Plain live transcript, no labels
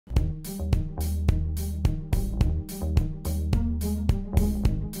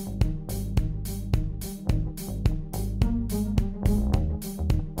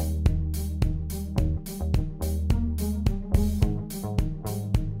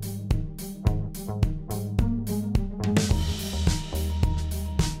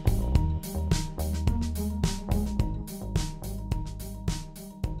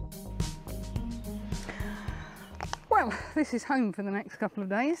this is home for the next couple of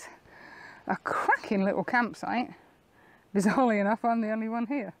days. A cracking little campsite. Bizarrely enough, I'm the only one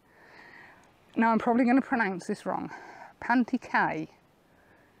here. Now I'm probably going to pronounce this wrong. Pant Y Cae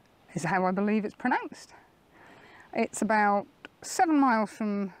is how I believe it's pronounced. It's about 7 miles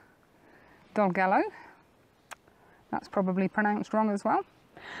from Dolgello. That's probably pronounced wrong as well.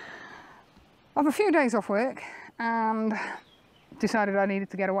 I've a few days off work and decided I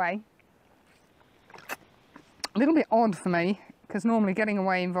needed to get away. A little bit odd for me, because normally getting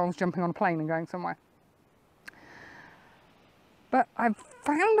away involves jumping on a plane and going somewhere. But I've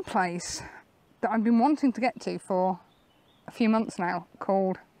found a place that I've been wanting to get to for a few months now,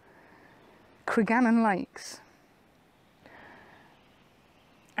 called Cregennan Lakes.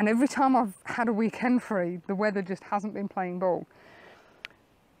 And every time I've had a weekend free, the weather just hasn't been playing ball.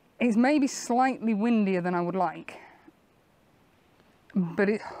 It's maybe slightly windier than I would like, but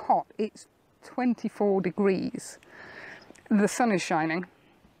it's hot. It's 24 degrees. The sun is shining.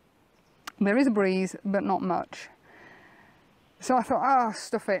 There is a breeze, but not much. So I thought,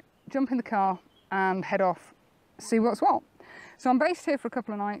 stuff it, jump in the car and head off, see what's what. So I'm based here for a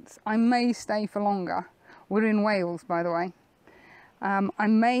couple of nights. I may stay for longer. We're in Wales, by the way. I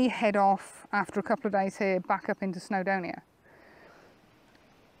may head off after a couple of days here back up into Snowdonia.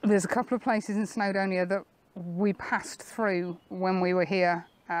 There's a couple of places in Snowdonia that we passed through when we were here,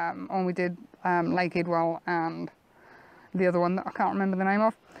 when we did Lake Idwell and the other one that I can't remember the name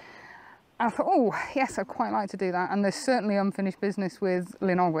of. I thought, oh yes, I'd quite like to do that, and there's certainly unfinished business with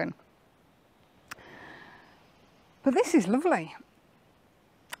Lynne. But this is lovely.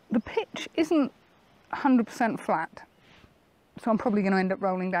 The pitch isn't 100% flat, so I'm probably going to end up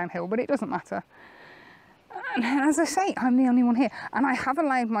rolling downhill, but it doesn't matter. And as I say, I'm the only one here, and I have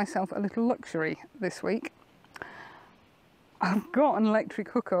allowed myself a little luxury this week. I've got an electric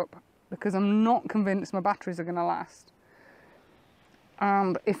hookup because I'm not convinced my batteries are going to last.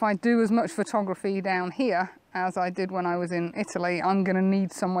 And if I do as much photography down here as I did when I was in Italy, I'm going to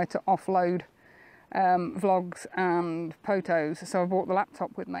need somewhere to offload vlogs and photos, so I brought the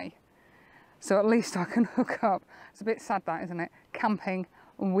laptop with me. So at least I can hook up. It's a bit sad that, isn't it? Camping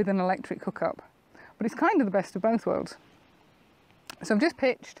with an electric hookup. But it's kind of the best of both worlds. So I've just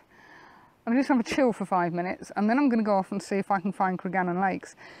pitched. I'm just going to have a chill for 5 minutes, and then I'm going to go off and see if I can find Cregennan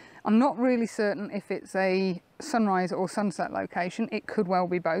Lakes. I'm not really certain if it's a sunrise or sunset location. It could well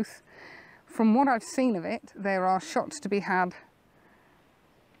be both. From what I've seen of it, there are shots to be had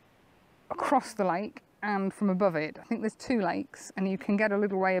across the lake and from above it. I think there's 2 lakes, and you can get a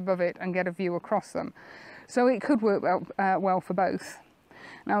little way above it and get a view across them. So it could work well for both.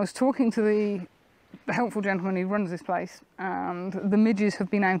 Now, I was talking to the helpful gentleman who runs this place, and the midges have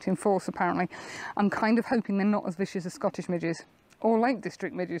been out in force apparently. I'm kind of hoping they're not as vicious as Scottish midges, or Lake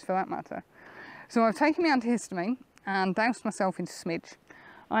District midges for that matter. So I've taken my antihistamine and doused myself in smidge.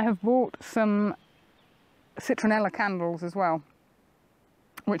 I have bought some citronella candles as well,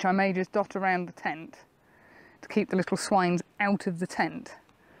 which I may just dot around the tent to keep the little swines out of the tent.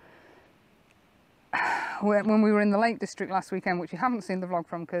 When we were in the Lake District last weekend, which you haven't seen the vlog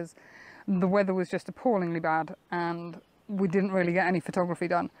from because the weather was just appallingly bad and we didn't really get any photography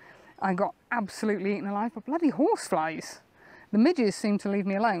done, I got absolutely eaten alive by bloody horseflies. The midges seemed to leave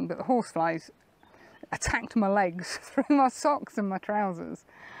me alone, but the horseflies attacked my legs through my socks and my trousers,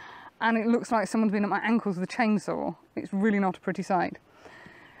 and it looks like someone's been at my ankles with a chainsaw. It's really not a pretty sight.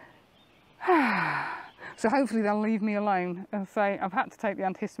 So hopefully they'll leave me alone. As I say, I've had to take the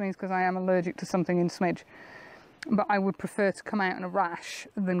antihistamines because I am allergic to something in smidge, but I would prefer to come out in a rash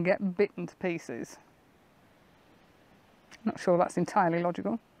than get bitten to pieces. Not sure that's entirely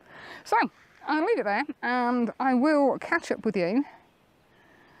logical. So I'll leave it there, and I will catch up with you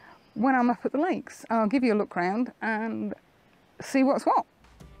when I'm up at the lakes. I'll give you a look round and see what's what.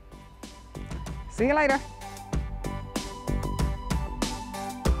 See you later.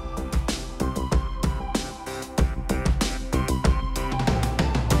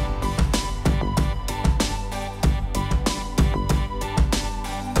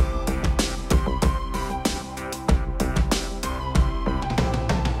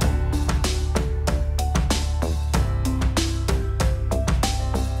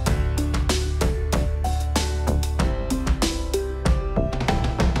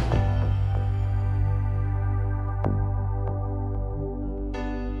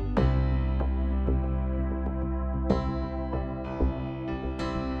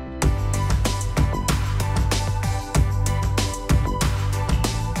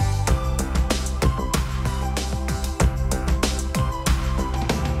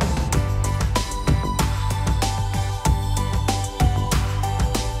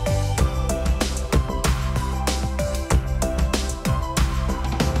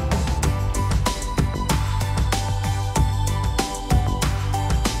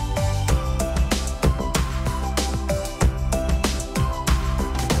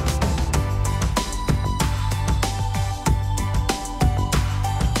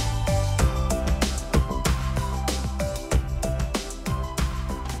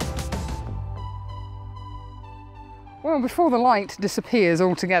 Well, before the light disappears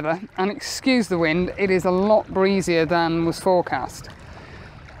altogether, and excuse the wind, it is a lot breezier than was forecast.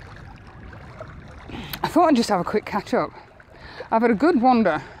 I thought I'd just have a quick catch up. I've had a good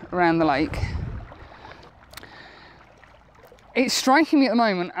wander around the lake. It's striking me at the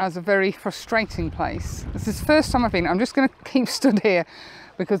moment as a very frustrating place. This is the first time I've been. I'm just going to keep stood here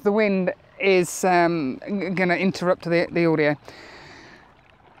because the wind is going to interrupt the audio.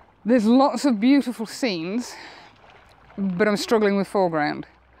 There's lots of beautiful scenes, but I'm struggling with foreground.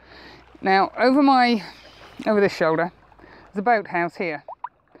 Now, over this shoulder, there's a boathouse here.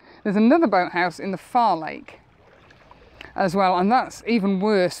 There's another boathouse in the far lake as well, and that's even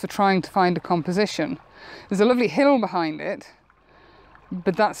worse for trying to find a composition. There's a lovely hill behind it,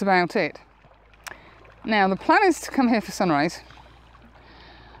 but that's about it. Now, the plan is to come here for sunrise,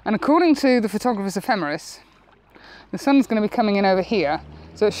 and according to the photographer's ephemeris, the sun's going to be coming in over here,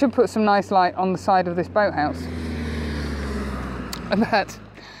 so it should put some nice light on the side of this boathouse. But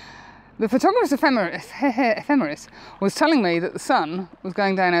the photographer's ephemeris was telling me that the sun was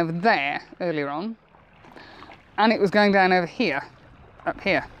going down over there earlier on, and it was going down over here, up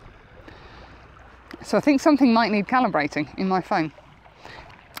here. So I think something might need calibrating in my phone.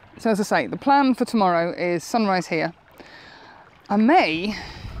 So as I say, the plan for tomorrow is sunrise here. I may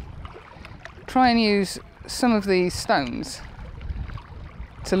try and use some of these stones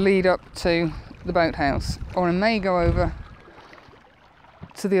to lead up to the boathouse, or I may go over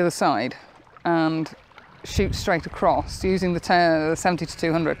to the other side and shoot straight across using the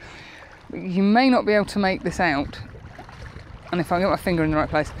 70-200. You may not be able to make this out, and if I get my finger in the right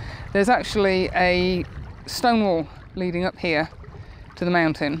place, there's actually a stone wall leading up here to the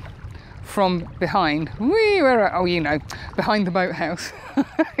mountain from behind. Oh, you know, behind the boathouse.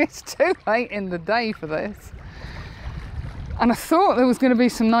 It's too late in the day for this. And I thought there was going to be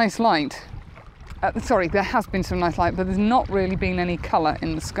some nice light. Sorry, there has been some nice light, but there's not really been any colour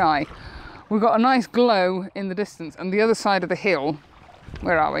in the sky. We've got a nice glow in the distance, and the other side of the hill,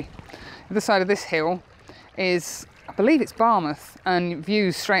 where are we? The other side of this hill is, I believe it's Barmouth, and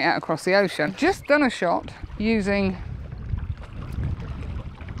views straight out across the ocean. I've just done a shot using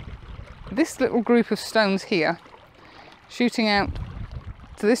this little group of stones here, shooting out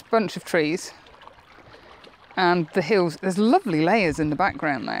to this bunch of trees and the hills. There's lovely layers in the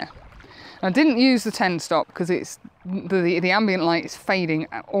background there. I didn't use the 10 stop because it's the ambient light is fading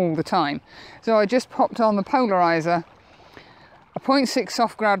all the time. So I just popped on the polariser, a 0.6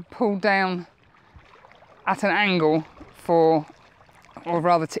 soft grad pulled down at an angle or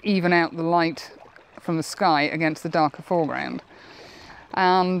rather to even out the light from the sky against the darker foreground.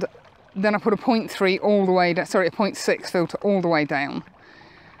 And then I put a 0.3 all the way down, sorry, a 0.6 filter all the way down,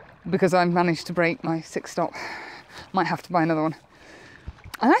 because I managed to break my 6 stop. Might have to buy another one.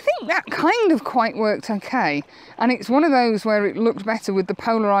 And I think that kind of quite worked okay. And it's one of those where it looked better with the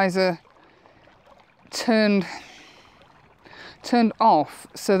polariser turned off,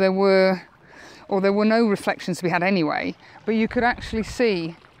 so there were no reflections to be had anyway, but you could actually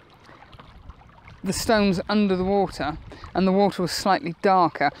see the stones under the water, and the water was slightly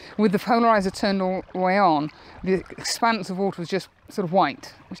darker. With the polariser turned all the way on, the expanse of water was just sort of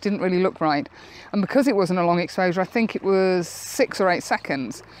white, which didn't really look right. And because it wasn't a long exposure, I think it was 6 or 8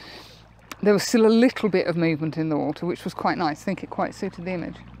 seconds, there was still a little bit of movement in the water, which was quite nice. I think it quite suited the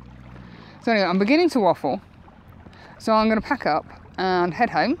image. So anyway, I'm beginning to waffle, so I'm going to pack up and head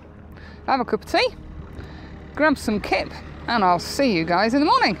home, have a cup of tea, grab some kip, and I'll see you guys in the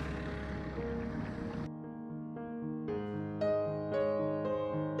morning.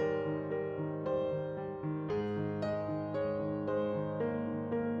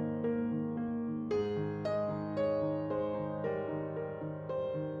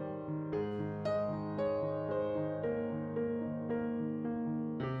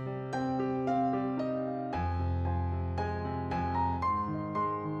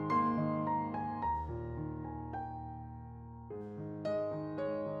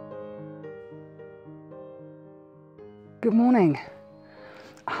 Good morning.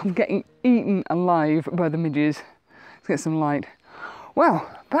 I'm getting eaten alive by the midges. Let's get some light. Well,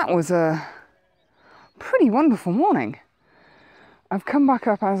 that was a pretty wonderful morning. I've come back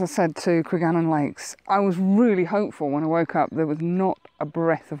up, as I said, to Cregennan Lakes. I was really hopeful when I woke up there was not a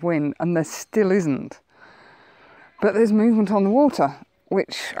breath of wind, and there still isn't. But there's movement on the water,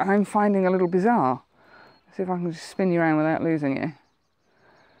 which I'm finding a little bizarre. Let's see if I can just spin you around without losing you.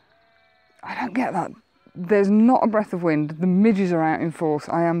 I don't get that. There's not a breath of wind, the midges are out in force,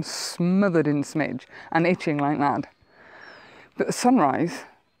 I am smothered in smidge and itching like mad. But the sunrise,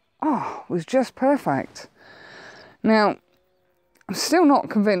 was just perfect. Now, I'm still not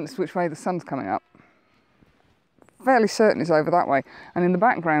convinced which way the sun's coming up. fairly certain it's over that way. And in the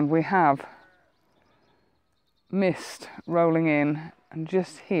background we have mist rolling in, and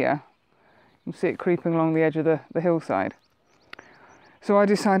just here you can see it creeping along the edge of the hillside. So I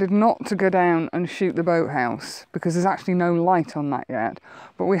decided not to go down and shoot the boathouse because there's actually no light on that yet,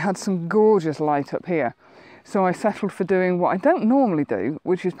 but we had some gorgeous light up here. So I settled for doing what I don't normally do,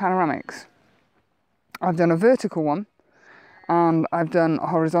 which is panoramics. I've done a vertical one and I've done a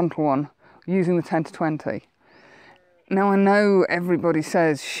horizontal one using the 10-20. Now I know everybody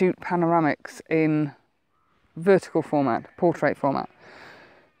says shoot panoramics in vertical format, portrait format,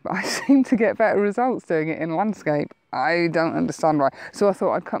 but I seem to get better results doing it in landscape. I don't understand why. So I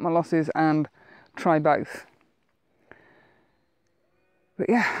thought I'd cut my losses and try both. But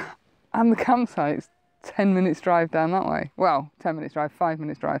yeah, and the campsite's 10 minutes drive down that way. Well, 10 minutes drive, 5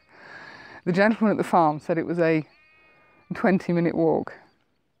 minutes drive. The gentleman at the farm said it was a 20-minute walk.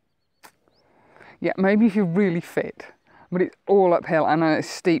 Yeah, maybe if you're really fit, but it's all uphill, and it's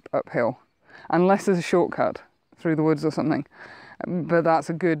steep uphill, unless there's a shortcut through the woods or something. But that's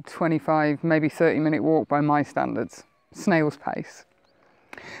a good 25, maybe 30-minute walk by my standards, snail's pace.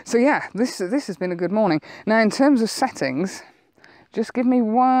 So yeah, this has been a good morning. Now in terms of settings, just give me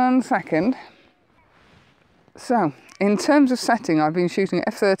 1 second. So in terms of setting, I've been shooting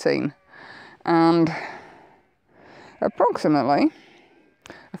at f13 and approximately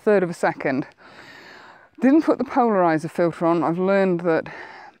 1/3 of a second. Didn't put the polariser filter on. I've learned that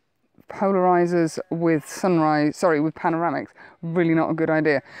polarisers with with panoramics, really not a good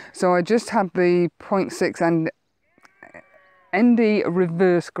idea. So I just had the 0.6 ND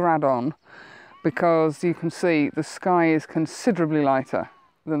reverse grad on because you can see the sky is considerably lighter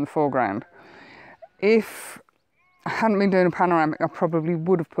than the foreground. If I hadn't been doing a panoramic, I probably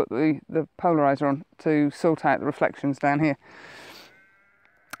would have put the polariser on to sort out the reflections down here,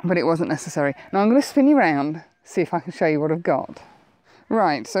 but it wasn't necessary. Now I'm going to spin you around, see if I can show you what I've got.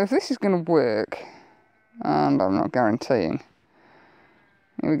 Right, so if this is going to work, and I'm not guaranteeing,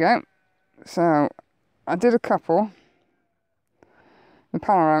 here we go. So I did a couple. The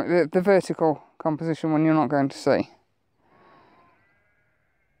panoramic, the vertical composition one you're not going to see.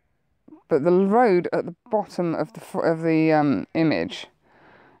 But the road at the bottom of the image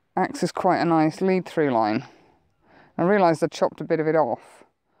acts as quite a nice lead-through line. I realised I chopped a bit of it off,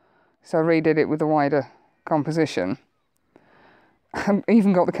 so I redid it with a wider composition. I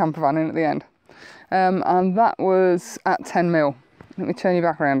even got the camper van in at the end. And that was at 10mm. Let me turn you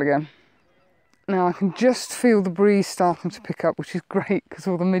back around again. Now I can just feel the breeze starting to pick up, which is great because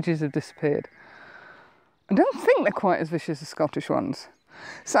all the midges have disappeared. I don't think they're quite as vicious as Scottish ones.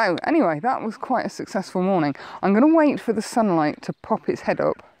 So anyway, that was quite a successful morning. I'm going to wait for the sunlight to pop its head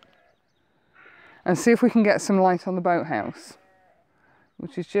up and see if we can get some light on the boathouse,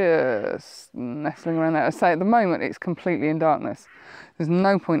 which is just nestling around there. I say at the moment it's completely in darkness. There's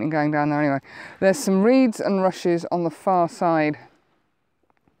no point in going down there anyway. There's some reeds and rushes on the far side.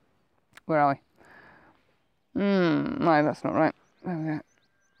 Where are we? No, that's not right. There we go.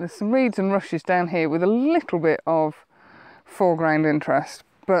 There's some reeds and rushes down here with a little bit of foreground interest,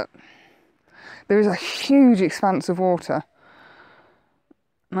 but there is a huge expanse of water.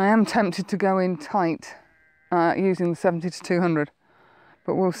 And I am tempted to go in tight using the 70-200,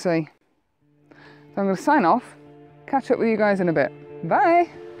 but we'll see. So I'm going to sign off, catch up with you guys in a bit. Bye!